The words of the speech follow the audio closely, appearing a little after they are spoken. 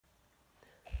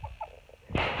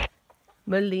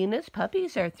Malina's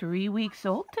puppies are 3 weeks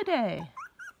old today.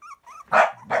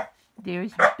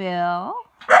 There's Belle.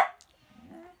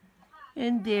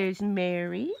 And there's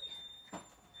Mary.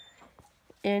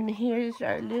 And here's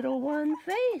our little one,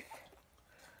 Faith.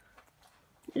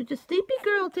 You're a sleepy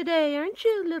girl today, aren't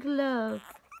you, little love?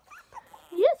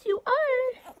 Yes, you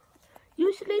are.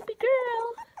 You sleepy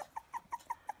girl.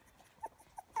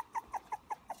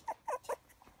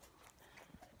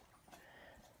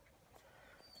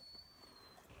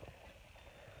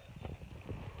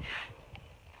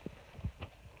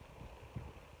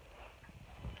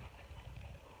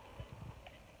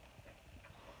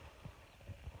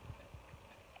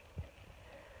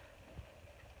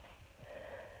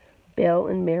 Belle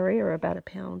and Mary are about 1.5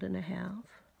 pounds,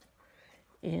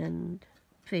 and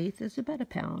Faith is about 1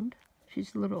 pound.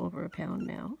 She's a little over 1 pound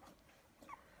now.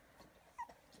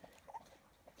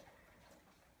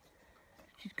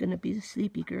 She's going to be the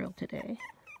sleepy girl today.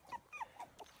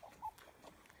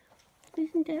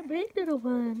 Isn't that right, little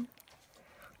one?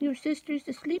 Your sister's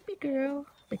the sleepy girl,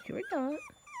 but you're not.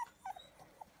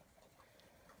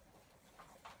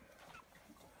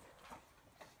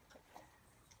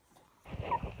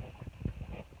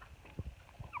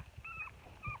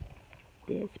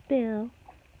 There's Belle.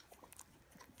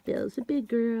 Belle's a big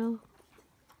girl.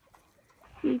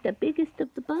 You're the biggest of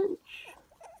the bunch,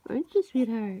 aren't you,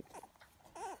 sweetheart?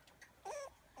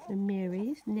 And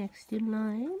Mary's next in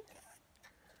line.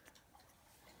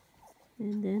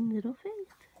 And then little Faith.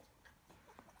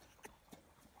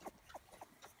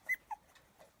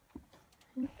 I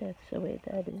think that's the way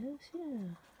that is,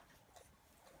 yeah.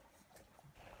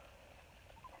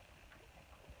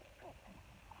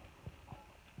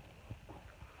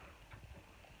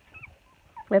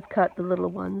 I've caught the little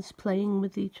ones playing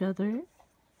with each other.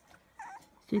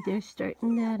 So they're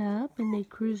starting that up, and they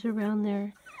cruise around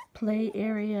their play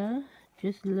area,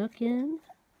 just looking.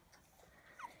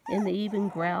 And they even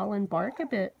growl and bark a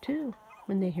bit, too,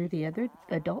 when they hear the other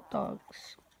adult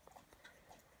dogs.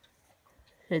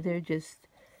 So they're just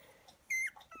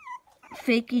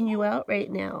faking you out right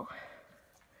now,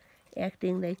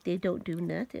 acting like they don't do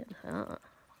nothing, huh?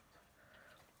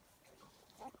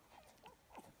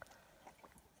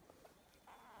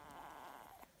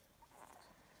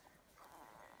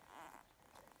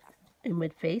 And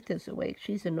when Faith is awake,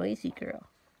 she's a noisy girl.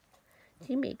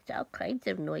 She makes all kinds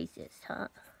of noises, huh?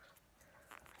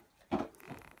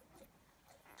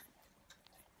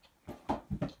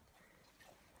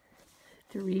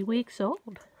 3 weeks old.